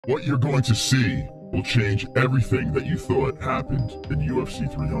What you're going to see will change everything that you thought happened in UFC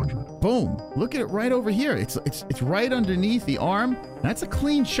 300. Boom. Look at it right over here. It's right underneath the arm. That's a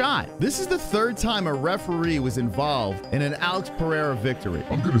clean shot. This is the third time a referee was involved in an Alex Pereira victory.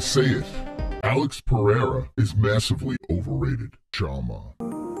 I'm going to say it. Alex Pereira is massively overrated. CHAMA.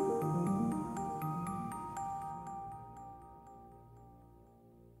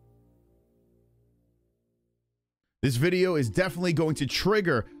 This video is definitely going to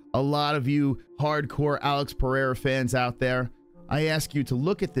trigger a lot of you hardcore Alex Pereira fans out there. I ask you to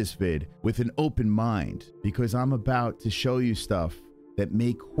look at this vid with an open mind because I'm about to show you stuff that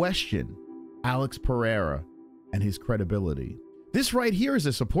may question Alex Pereira and his credibility. This right here is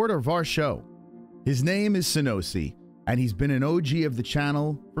a supporter of our show. His name is Sinosi, and he's been an OG of the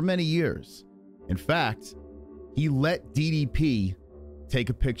channel for many years. In fact, he let DDP take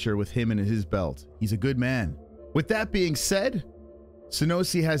a picture with him and his belt. He's a good man. With that being said,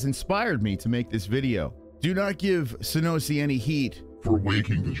 Sinosi has inspired me to make this video. Do not give Sinosi any heat for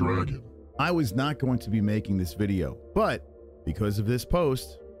waking the dragon. I was not going to be making this video, but because of this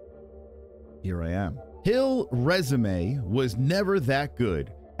post, here I am. Hill resume was never that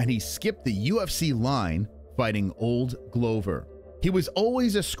good, and he skipped the UFC line fighting old Glover. He was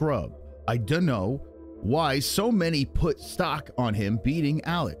always a scrub. I don't know why so many put stock on him beating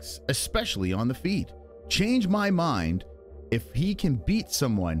Alex, especially on the feet. Change my mind if he can beat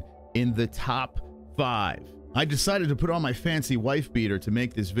someone in the top 5. I decided to put on my fancy wife beater to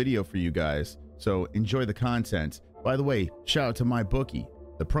make this video for you guys, so enjoy the content. By the way, shout out to my bookie.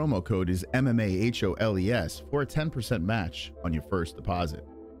 The promo code is MMA-Holes for a 10% match on your first deposit.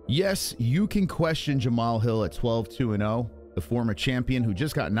 Yes, you can question Jamahal Hill at 12-2-0, the former champion who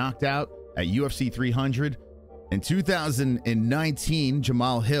just got knocked out at UFC 300. In 2019,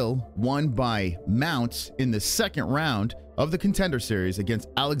 Jamahal Hill won by mounts in the second round of the Contender Series against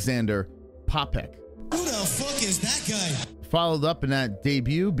Alexander Popek. Who the fuck is that guy? Followed up in that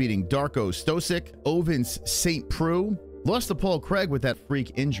debut, beating Darko Stosic, Ovens St. Preux, lost to Paul Craig with that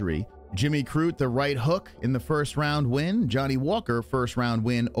freak injury. Jimmy Crute, the right hook in the first round win. Johnny Walker, first round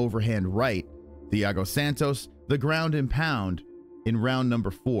win, overhand right. Thiago Santos, the ground and pound in round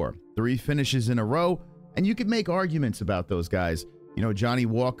number 4. 3 finishes in a row. And you could make arguments about those guys. You know, Johnny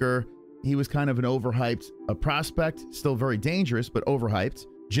Walker, he was kind of an overhyped prospect, still very dangerous, but overhyped.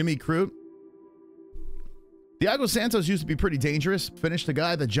 Jimmy Crute. Thiago Santos used to be pretty dangerous. Finished a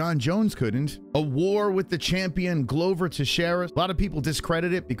guy that John Jones couldn't. A war with the champion Glover Teixeira. A lot of people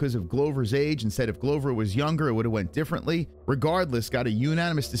discredit it because of Glover's age and said if Glover was younger, it would have went differently. Regardless, got a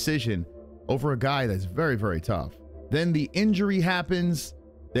unanimous decision over a guy that's very, very tough. Then the injury happens.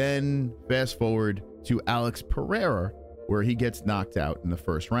 Then fast forward to Alex Pereira, where he gets knocked out in the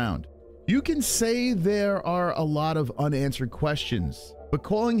first round. You can say there are a lot of unanswered questions, but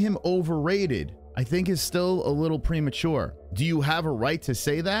calling him overrated, I think, is still a little premature. Do you have a right to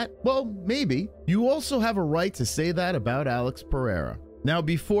say that? Well, maybe. You also have a right to say that about Alex Pereira. Now,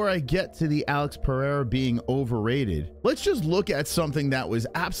 before I get to the Alex Pereira being overrated, let's just look at something that was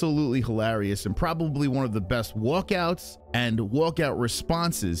absolutely hilarious and probably one of the best walkouts and walkout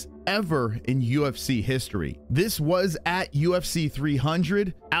responses ever in UFC history. This was at UFC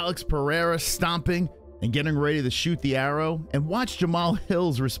 300, Alex Pereira stomping and getting ready to shoot the arrow, and watch Jamahal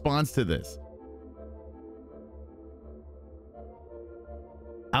Hill's response to this.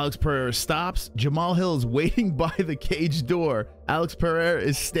 Alex Pereira stops. Jamahal Hill is waiting by the cage door. Alex Pereira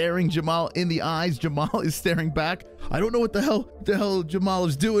is staring Jamahal in the eyes. Jamahal is staring back. I don't know what the hell Jamahal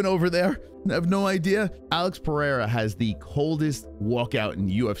is doing over there. I have no idea. Alex Pereira has the coldest walkout in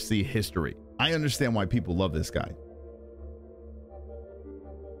UFC history. I understand why people love this guy.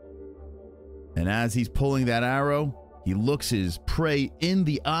 And as he's pulling that arrow, he looks his prey in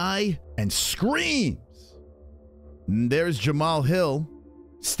the eye and screams. And there's Jamahal Hill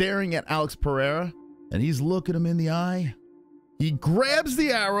staring at Alex Pereira, and he's looking him in the eye. He grabs the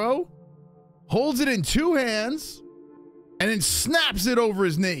arrow, holds it in 2 hands, and then snaps it over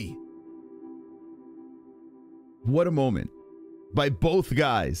his knee. What a moment by both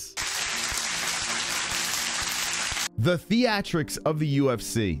guys. The theatrics of the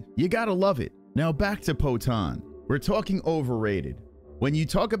UFC. You gotta love it. Now back to Poatan. We're talking overrated. When you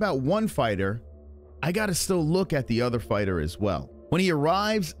talk about one fighter, I gotta still look at the other fighter as well. When he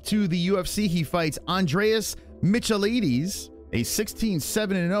arrives to the UFC, he fights Andreas Michelides, a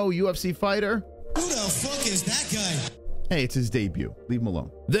 16-7-0 UFC fighter. Who the fuck is that guy? Hey, it's his debut. Leave him alone.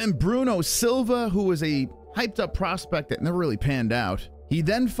 Then Bruno Silva, who was a hyped-up prospect that never really panned out. He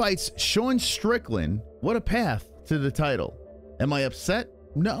then fights Sean Strickland. What a path to the title. Am I upset?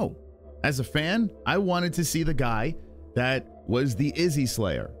 No. As a fan, I wanted to see the guy that was the Izzy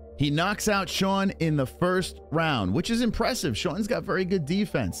Slayer. He knocks out Sean in the first round, which is impressive. Sean's got very good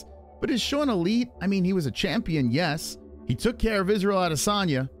defense. But is Sean elite? I mean, he was a champion, yes. He took care of Israel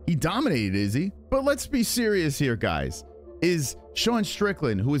Adesanya. He dominated Izzy. But let's be serious here, guys. Is Sean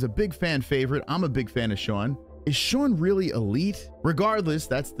Strickland, who is a big fan favorite, I'm a big fan of Sean, is Sean really elite? Regardless,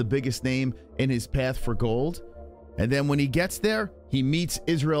 that's the biggest name in his path for gold. And then when he gets there, he meets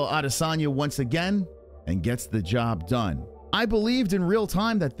Israel Adesanya once again and gets the job done. I believed in real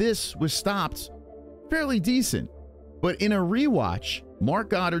time that this was stopped fairly decent. But in a rewatch, Mark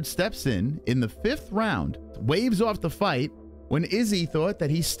Goddard steps in the 5th round, waves off the fight when Izzy thought that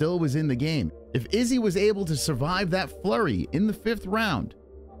he still was in the game. If Izzy was able to survive that flurry in the 5th round,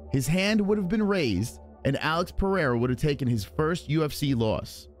 his hand would have been raised and Alex Pereira would have taken his first UFC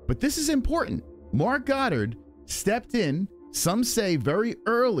loss. But this is important. Mark Goddard stepped in, some say very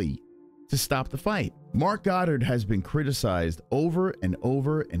early, to stop the fight. Mark Goddard has been criticized over and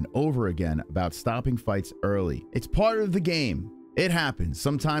over and over again about stopping fights early. It's part of the game. It happens.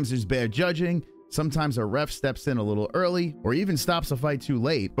 Sometimes there's bad judging. Sometimes a ref steps in a little early or even stops a fight too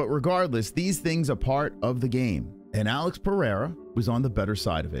late. But regardless, these things are part of the game. And Alex Pereira was on the better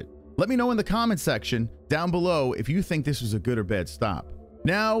side of it. Let me know in the comment section down below if you think this was a good or bad stop.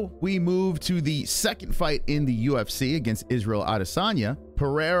 Now we move to the second fight in the UFC against Israel Adesanya.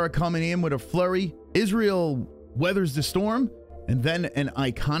 Pereira coming in with a flurry. Israel weathers the storm, and then an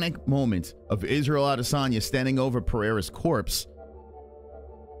iconic moment of Israel Adesanya standing over Pereira's corpse.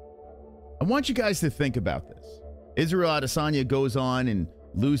 I want you guys to think about this. Israel Adesanya goes on and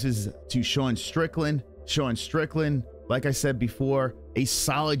loses to Sean Strickland. Sean Strickland, like I said before, a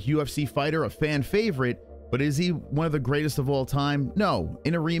solid UFC fighter, a fan favorite. But is he one of the greatest of all time? No.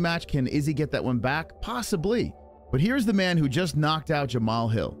 In a rematch, can Izzy get that one back? Possibly. But here's the man who just knocked out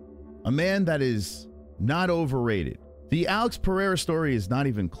Jamahal Hill, a man that is not overrated. The Alex Pereira story is not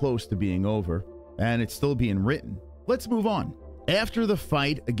even close to being over, and it's still being written. Let's move on. After the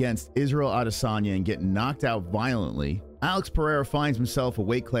fight against Israel Adesanya and getting knocked out violently, Alex Pereira finds himself a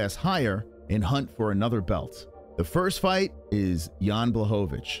weight class higher in hunt for another belt. The first fight is Jan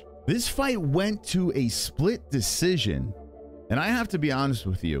Blachowicz. This fight went to a split decision, and I have to be honest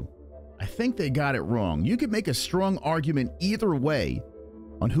with you, I think they got it wrong. You could make a strong argument either way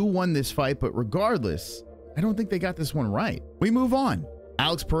on who won this fight, but regardless, I don't think they got this one right. We move on.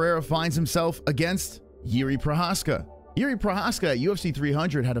 Alex Pereira finds himself against Jiri Prochazka. Jiri Prochazka at UFC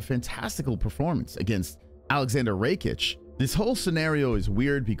 300 had a fantastical performance against Alexander Rakic. This whole scenario is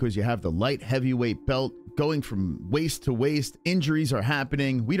weird because you have the light heavyweight belt going from waist to waist. Injuries are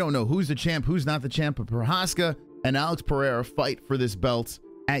happening. We don't know who's the champ, who's not the champ, but Prochazka and Alex Pereira fight for this belt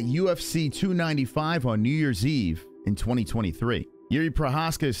at UFC 295 on New Year's Eve in 2023. Jiri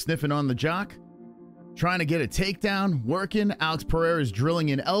Prochazka is sniffing on the jock, trying to get a takedown, working. Alex Pereira is drilling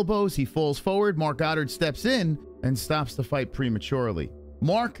in elbows. He falls forward. Mark Goddard steps in and stops the fight prematurely.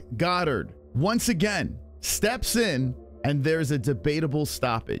 Mark Goddard, once again, steps in, and there's a debatable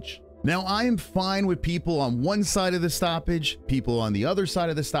stoppage. Now, I am fine with people on one side of the stoppage, people on the other side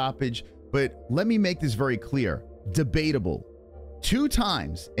of the stoppage, but let me make this very clear. Debatable. 2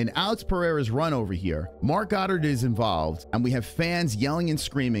 times in Alex Pereira's run over here, Mark Goddard is involved, and we have fans yelling and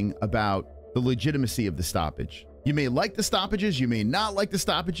screaming about the legitimacy of the stoppage. You may like the stoppages, you may not like the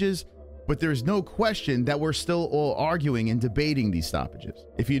stoppages, but there's no question that we're still all arguing and debating these stoppages.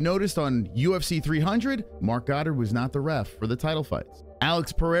 If you noticed on UFC 300, Mark Goddard was not the ref for the title fights.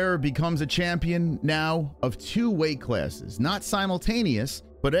 Alex Pereira becomes a champion now of 2 weight classes, not simultaneous,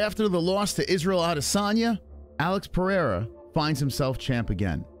 but after the loss to Israel Adesanya, Alex Pereira finds himself champ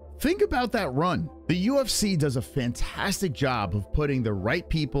again. Think about that run. The UFC does a fantastic job of putting the right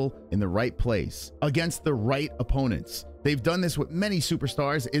people in the right place against the right opponents. They've done this with many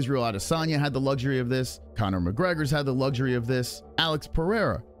superstars. Israel Adesanya had the luxury of this. Conor McGregor's had the luxury of this. Alex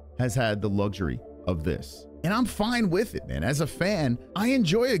Pereira has had the luxury of this. And I'm fine with it, man. As a fan, I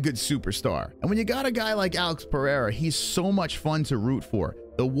enjoy a good superstar. And when you got a guy like Alex Pereira, he's so much fun to root for.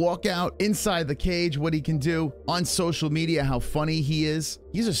 The walkout inside the cage, what he can do on social media, how funny he is.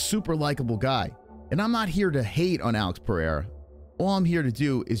 He's a super likable guy. And I'm not here to hate on Alex Pereira. All I'm here to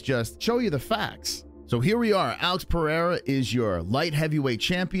do is just show you the facts. So here we are. Alex Pereira is your light heavyweight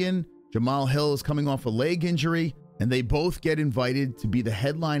champion. Jamahal Hill is coming off a leg injury, and they both get invited to be the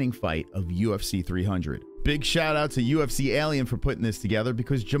headlining fight of UFC 300. Big shout out to UFC Alien for putting this together,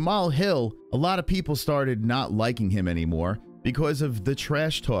 because Jamahal Hill, a lot of people started not liking him anymore because of the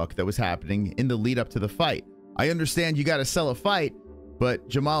trash talk that was happening in the lead up to the fight. I understand you got to sell a fight, but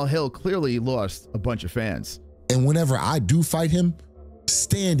Jamahal Hill clearly lost a bunch of fans. And whenever I do fight him,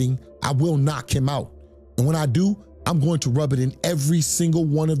 standing, I will knock him out. And when I do, I'm going to rub it in every single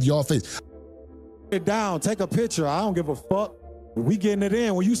one of y'all face. It down, take a picture. I don't give a fuck. We getting it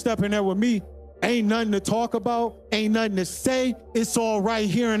in. When you step in there with me, ain't nothing to talk about, ain't nothing to say. It's all right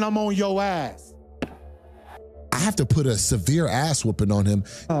here and I'm on your ass. I have to put a severe ass whooping on him.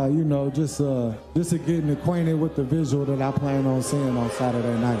 You know, just to getting acquainted with the visual that I plan on seeing on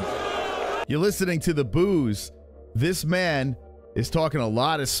Saturday night. You're listening to the booze. This man is talking a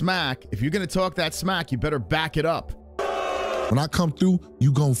lot of smack. If you're going to talk that smack, you better back it up. When I come through,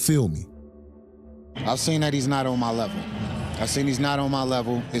 you gonna feel me. I've seen that he's not on my level. I've seen he's not on my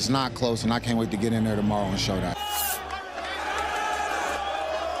level. It's not close, and I can't wait to get in there tomorrow and show that.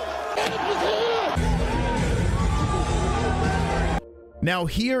 Now,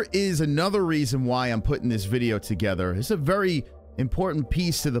 here is another reason why I'm putting this video together. It's a very important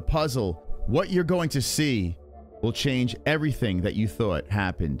piece to the puzzle. What you're going to see will change everything that you thought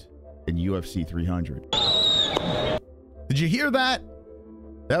happened in UFC 300. Did you hear that?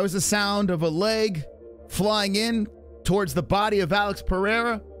 That was the sound of a leg flying in towards the body of Alex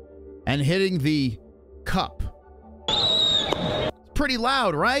Pereira and hitting the cup. It's pretty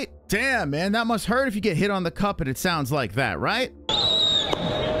loud, right? Damn, man, that must hurt if you get hit on the cup and it sounds like that, right?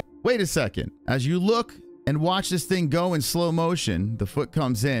 Wait a second. As you look and watch this thing go in slow motion, the foot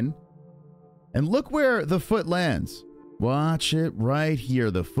comes in, and look where the foot lands. Watch it right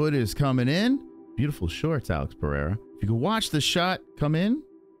here. The foot is coming in. Beautiful shorts, Alex Pereira. If you can watch the shot come in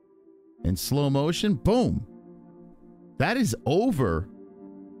slow motion, boom. That is over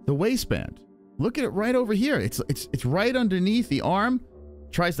the waistband. Look at it right over here. It's right underneath the arm.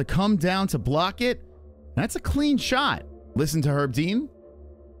 Tries to come down to block it. That's a clean shot. Listen to Herb Dean.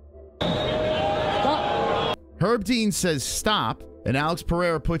 Herb Dean says stop, and Alex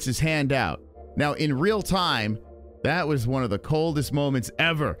Pereira puts his hand out. Now, in real time, that was one of the coldest moments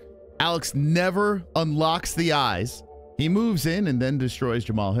ever. Alex never unlocks the eyes. He moves in and then destroys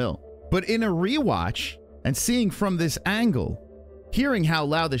Jamahal Hill. But in a rewatch, and seeing from this angle, hearing how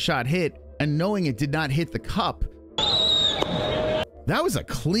loud the shot hit, and knowing it did not hit the cup, that was a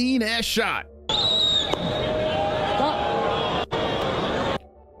clean-ass shot.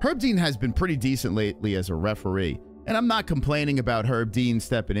 Herb Dean has been pretty decent lately as a referee, and I'm not complaining about Herb Dean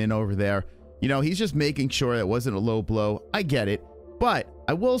stepping in over there. You know, he's just making sure that wasn't a low blow. I get it. But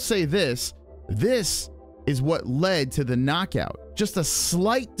I will say this. This is what led to the knockout. Just a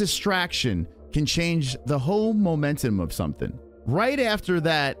slight distraction can change the whole momentum of something. Right after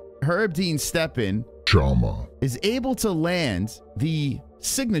that, Herb Dean's step in, CHAMA, is able to land the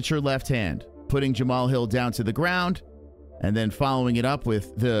signature left hand, putting Jamahal Hill down to the ground, and then following it up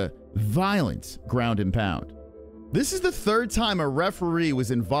with the violent ground and pound. This is the third time a referee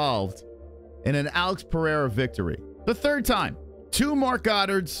was involved in an Alex Pereira victory. The third time. 2 Mark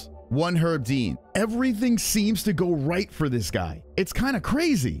Goddards, 1 Herb Dean. Everything seems to go right for this guy. It's kind of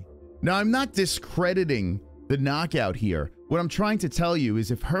crazy. Now, I'm not discrediting the knockout here. What I'm trying to tell you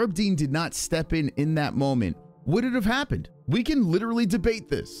is if Herb Dean did not step in that moment, would it have happened? We can literally debate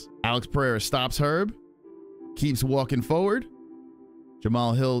this. Alex Pereira stops Herb, keeps walking forward.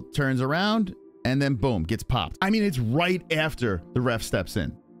 Jamahal Hill turns around, and then boom, gets popped. I mean, it's right after the ref steps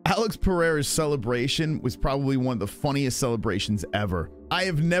in. Alex Pereira's celebration was probably one of the funniest celebrations ever. I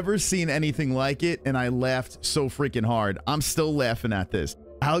have never seen anything like it, and I laughed so freaking hard. I'm still laughing at this.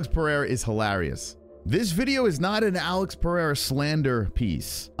 Alex Pereira is hilarious. This video is not an Alex Pereira slander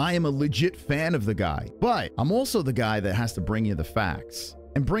piece. I am a legit fan of the guy, but I'm also the guy that has to bring you the facts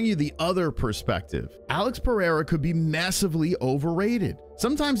and bring you the other perspective. Alex Pereira could be massively overrated.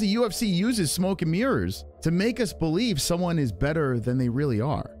 Sometimes the UFC uses smoke and mirrors to make us believe someone is better than they really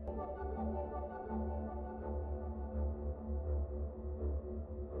are.